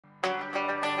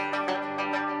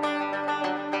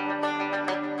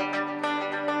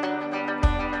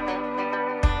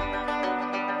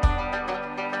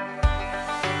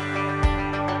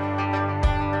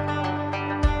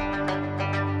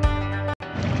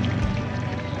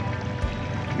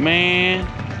Man,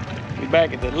 we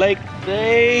back at the lake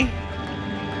today.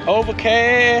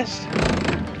 Overcast,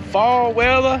 fall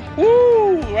weather.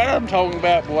 Woo! What I'm talking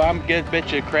about, boy. I'm gonna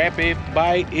bet you Crappie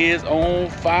bite is on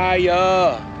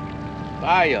fire.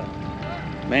 Fire.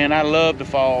 Man, I love the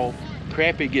fall.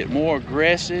 Crappie get more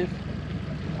aggressive.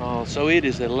 So it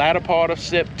is the latter part of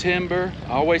September.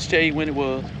 I always tell you when it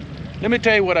was. Let me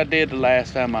tell you what I did the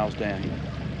last time I was down here.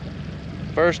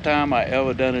 First time I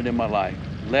ever done it in my life.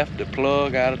 Left the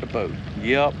plug out of the boat.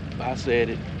 Yep, I said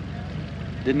it.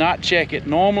 Did not check it.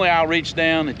 Normally I'll reach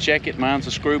down and check it. Mine's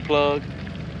a screw plug.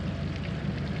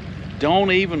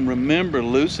 Don't even remember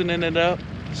loosening it up.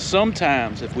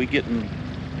 Sometimes if we get in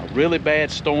really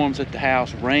bad storms at the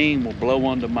house, rain will blow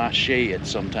under my shed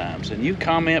sometimes. And you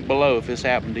comment below if this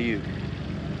happened to you.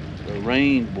 The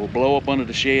rain will blow up under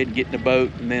the shed, get in the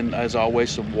boat, and then there's always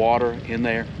some water in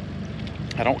there.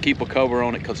 I don't keep a cover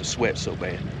on it because it sweats so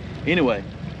bad. Anyway,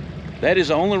 that is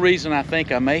the only reason I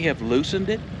think I may have loosened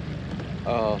it.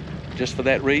 Just for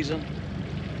that reason.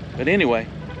 But anyway,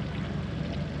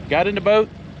 got in the boat.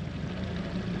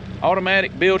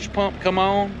 Automatic bilge pump come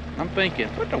on. I'm thinking,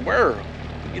 what the world?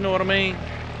 You know what I mean?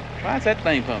 Why is that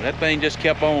thing pumping? That thing just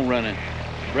kept on running.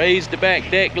 Raised the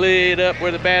back deck lid up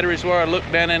where the batteries were. I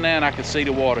looked down in there and I could see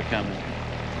the water coming.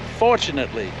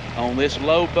 Fortunately, on this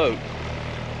low boat,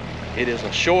 it is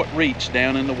a short reach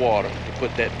down in the water to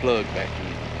put that plug back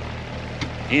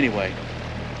in. Anyway,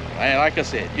 like I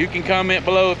said, you can comment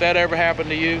below if that ever happened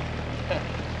to you.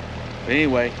 But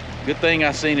anyway, good thing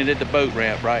I seen it at the boat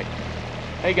ramp, right?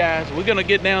 Hey guys, we're gonna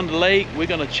get down to the lake. We're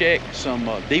gonna check some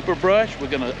deeper brush. We're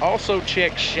gonna also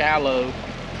check shallow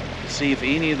to see if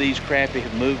any of these crappie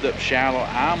have moved up shallow.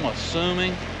 I'm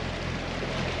assuming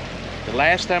the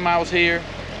last time I was here,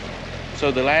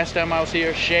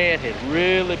 shad had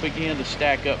really begun to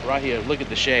stack up right here. Look at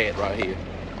the shad right here.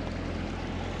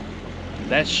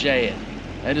 That's shad.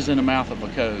 That is in the mouth of a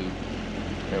cove.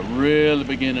 They're really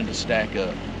beginning to stack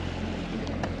up.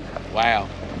 Wow.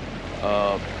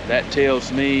 That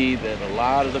tells me that a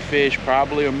lot of the fish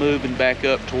probably are moving back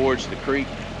up towards the creek,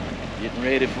 getting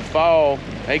ready for fall.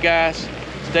 Hey guys,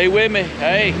 stay with me.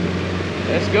 Hey,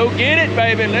 let's go get it,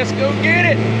 baby. Let's go get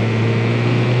it.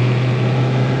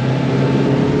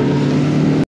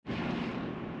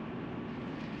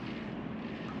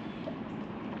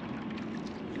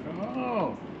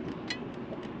 Oh.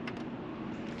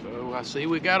 So I see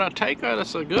we got a taker.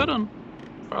 That's a good one.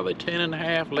 Probably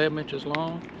 10.5, 11 inches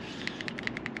long.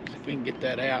 See if we can get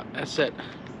that out. That's it.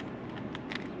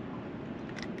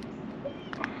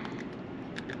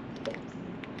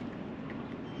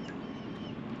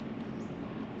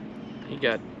 He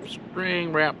got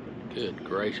spring wrap. Good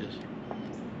gracious.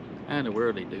 How in the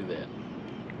world did he do that?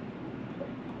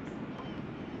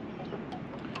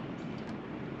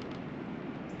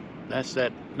 That's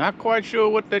that. Not quite sure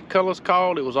what that color's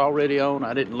called. It was already on.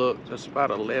 I didn't look. That's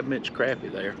about an 11-inch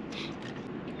crappie there.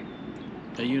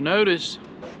 Now you notice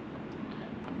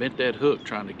I bent that hook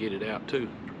trying to get it out too.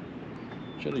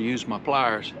 Should have used my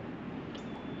pliers.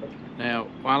 Now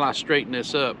while I straighten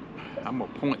this up, I'm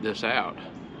gonna point this out.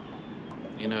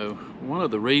 You know, one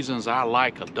of the reasons I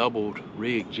like a doubled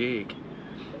rig jig,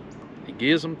 it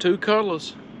gives them two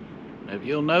colors. Now, if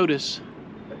you'll notice,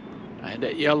 I had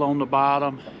that yellow on the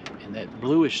bottom and that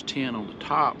bluish tint on the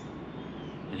top,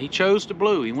 and he chose the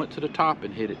blue. He went to the top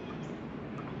and hit it.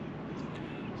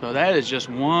 So that is just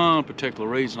one particular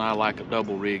reason I like a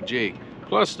double rig jig.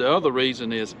 Plus the other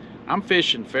reason is I'm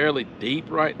fishing fairly deep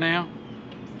right now.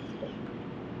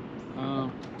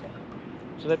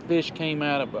 So that fish came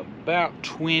out of about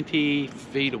 20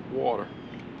 feet of water,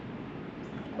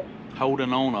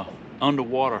 holding on a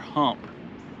underwater hump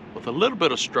with a little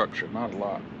bit of structure, not a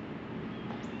lot.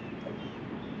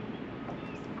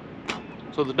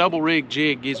 So the double rig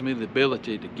jig gives me the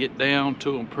ability to get down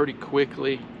to them pretty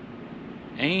quickly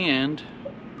and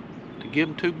to give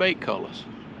them two bait colors.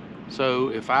 So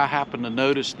if I happen to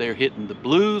notice they're hitting the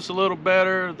blues a little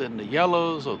better than the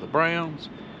yellows or the browns,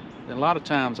 then a lot of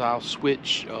times I'll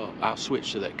switch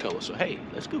to that color. So hey,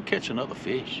 let's go catch another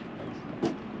fish.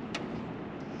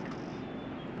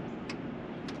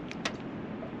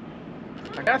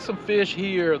 I got some fish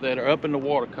here that are up in the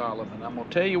water column, and I'm gonna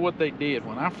tell you what they did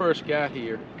when I first got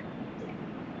here.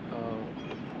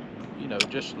 You know,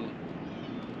 just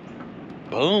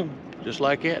boom, just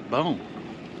like that, boom.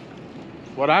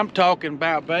 What I'm talking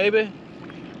about, baby.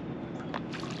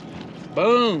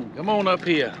 Boom, come on up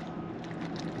here.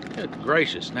 Good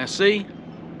gracious. Now see,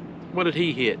 what did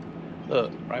he hit?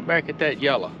 Look, right back at that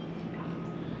yellow.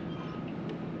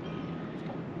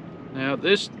 Now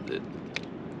this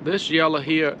yellow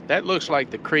here, that looks like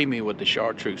the creamy with the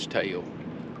chartreuse tail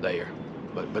there.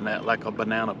 but like a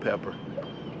banana pepper.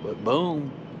 But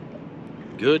boom,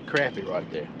 good crappie right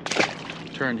there.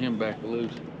 Turn him back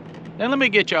loose. Now let me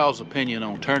get y'all's opinion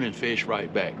on turning fish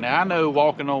right back. Now I know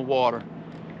walking on water,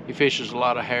 he fishes a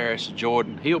lot of Harris,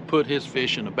 Jordan. He'll put his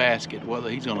fish in a basket, whether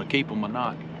he's gonna keep them or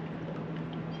not.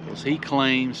 Because he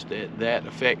claims that that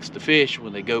affects the fish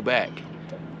when they go back,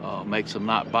 makes them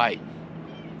not bite.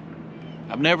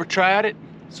 I've never tried it,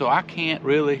 so I can't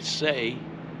really say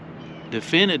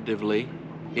definitively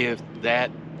if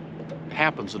that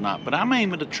happens or not, but I'm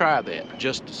aiming to try that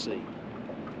just to see.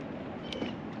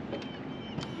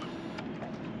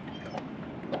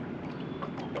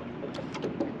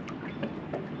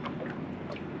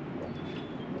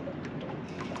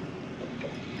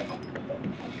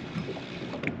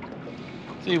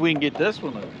 See if we can get this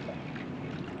one up.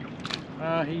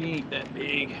 He ain't that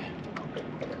big.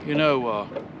 You know,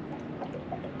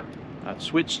 I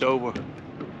switched over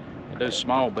those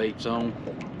small baits on.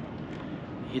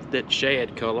 Hit that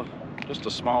shad color. Just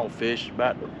a small fish,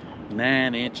 about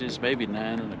 9 inches, maybe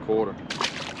 9 1/4.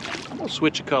 I'm gonna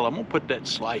switch a color. I'm gonna put that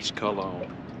slice color on.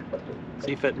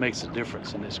 See if that makes a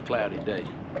difference in this cloudy day.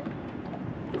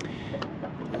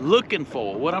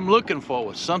 What I'm looking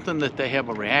for is something that they have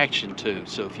a reaction to.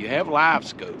 So if you have live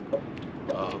scope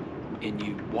and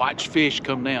you watch fish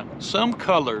come down, some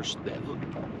colors that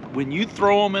when you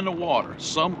throw them in the water,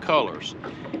 some colors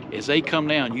as they come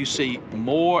down, you see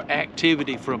more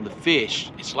activity from the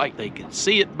fish. It's like they can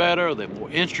see it better, they're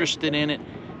more interested in it.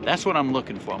 That's what I'm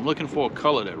looking for. I'm looking for a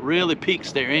color that really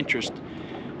piques their interest,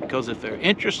 because if their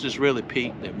interest is really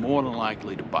piqued, they're more than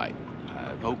likely to bite.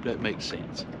 I hope that makes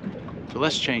sense. So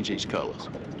let's change these colors.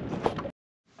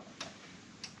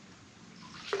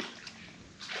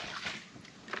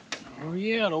 Oh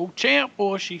yeah, the old Champ,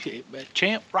 boy,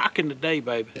 Champ rocking today,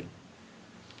 baby.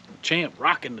 Champ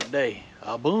rocking today.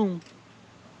 Boom.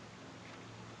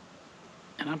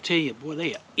 And I'm telling you, boy,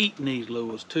 they are eating these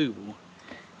lures too, boy.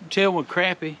 You tell when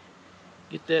crappie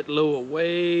get that lure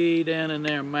way down in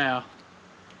their mouth,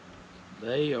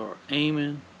 they are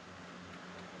aiming.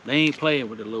 They ain't playing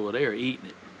with the lure, they're eating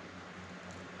it.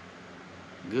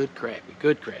 Good crappie,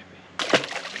 good crappie.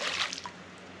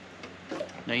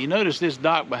 Now you notice this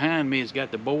dock behind me has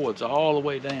got the boards all the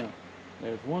way down.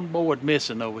 There's one board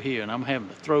missing over here, and I'm having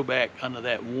to throw back under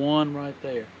that one right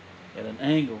there at an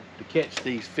angle to catch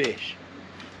these fish.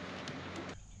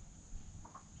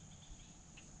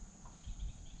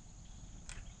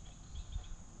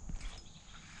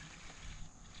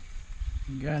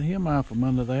 Got him out from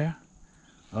under there.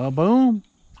 Boom.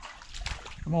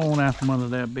 Come on out from under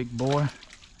there, big boy.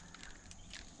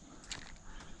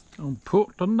 Gonna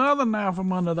put another knife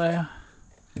from under there.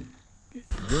 Good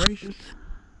gracious.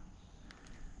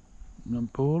 And then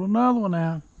pull another one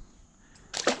out.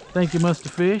 Think you must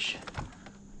have fished.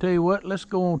 Tell you what, let's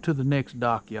go on to the next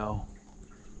dock, y'all.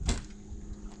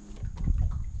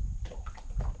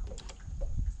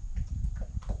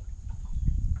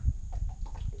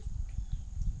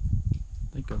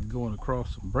 I think I'm going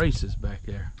across some braces back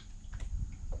there.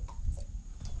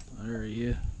 There he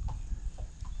is.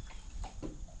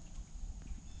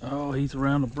 Oh, he's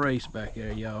around the brace back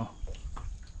there, y'all.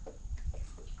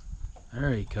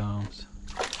 There he comes.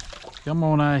 Come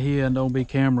on out here and don't be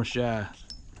camera shy.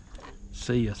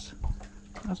 See us.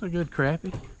 That's a good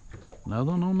crappie.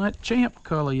 Another one on that Champ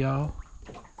color, y'all.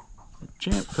 That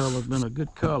Champ color's been a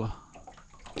good color.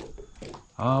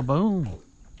 Boom.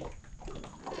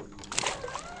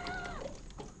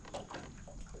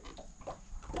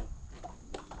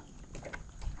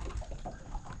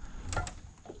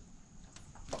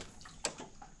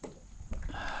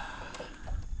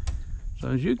 So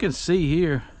as you can see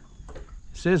here,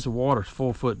 it says the water's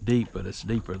 4 foot deep, but it's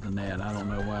deeper than that. I don't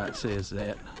know why it says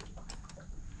that.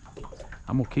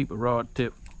 I'm gonna keep a rod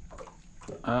tip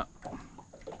up.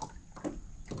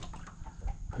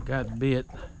 I got bit,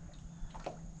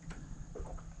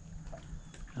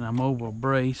 and I'm over a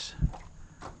brace.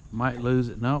 Might lose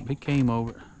it. Nope, he came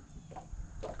over it.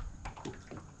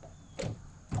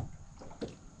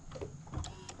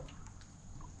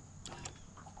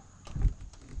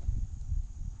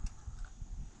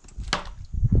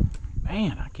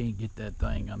 Man, I can't get that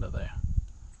thing under there.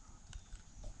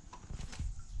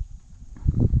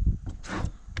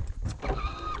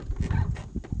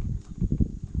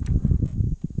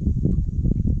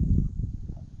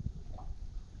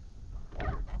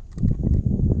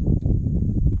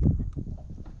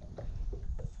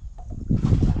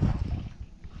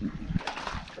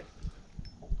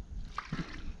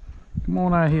 Come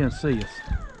on out here and see us.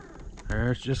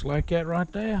 There's just like that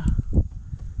right there.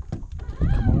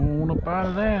 Come on up out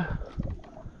of there.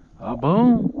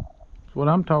 Boom. That's what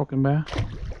I'm talking about.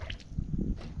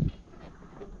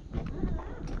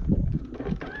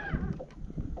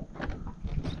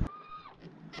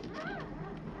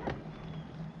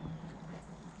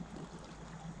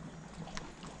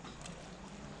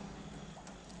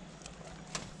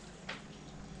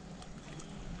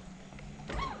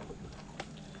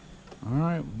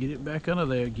 right, we'll get it back under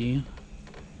there again.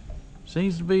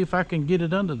 Seems to be if I can get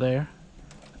it under there,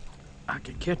 I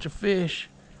can catch a fish.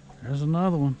 There's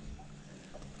another one.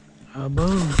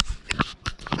 Boom.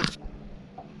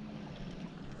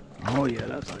 Oh yeah,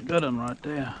 that's a good one right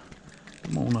there.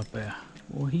 Come on up there.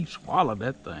 Boy, he swallowed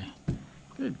that thing.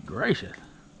 Good gracious.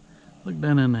 Look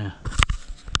down in there.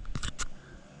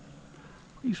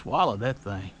 He swallowed that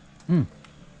thing.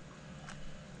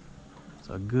 It's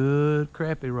a good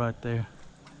crappie right there.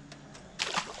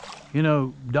 You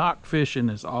know, dock fishing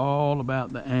is all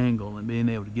about the angle and being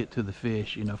able to get to the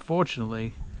fish. You know,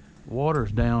 fortunately, the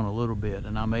water's down a little bit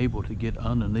and I'm able to get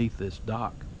underneath this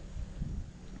dock.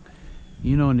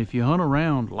 You know, and if you hunt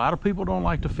around, a lot of people don't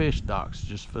like to fish docks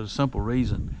just for the simple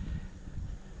reason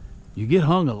you get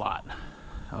hung a lot.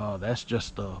 That's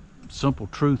just the simple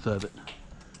truth of it.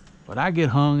 But I get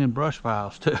hung in brush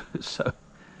piles too. So,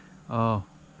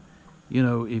 you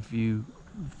know, if you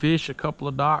fish a couple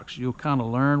of docks, you'll kind of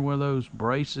learn where those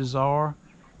braces are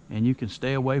and you can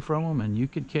stay away from them and you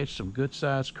can catch some good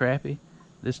sized crappie.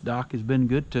 This dock has been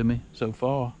good to me so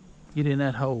far. Get in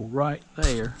that hole right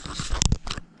there.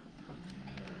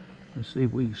 Let's see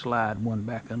if we can slide one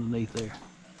back underneath there.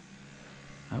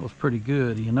 That was pretty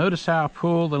good. You notice how I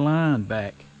pull the line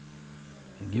back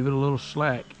and give it a little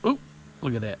slack. Oh,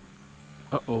 look at that.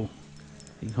 Uh-oh.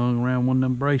 He hung around one of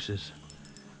them braces.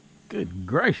 Good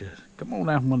gracious. Come on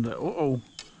down one of the, uh-oh.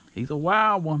 He's a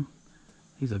wild one.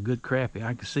 He's a good crappie.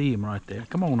 I can see him right there.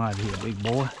 Come on out here, big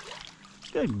boy.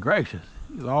 Good gracious.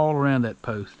 He's all around that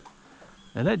post.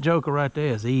 Now that joker right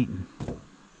there is eating.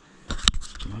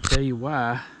 I'll tell you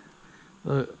why.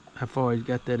 Look how far he's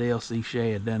got that LC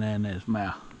shad down there in his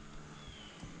mouth.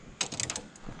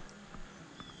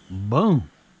 Boom.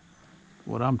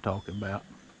 What I'm talking about.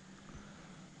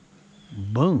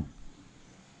 Boom.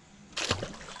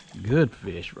 Good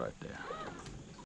fish right there.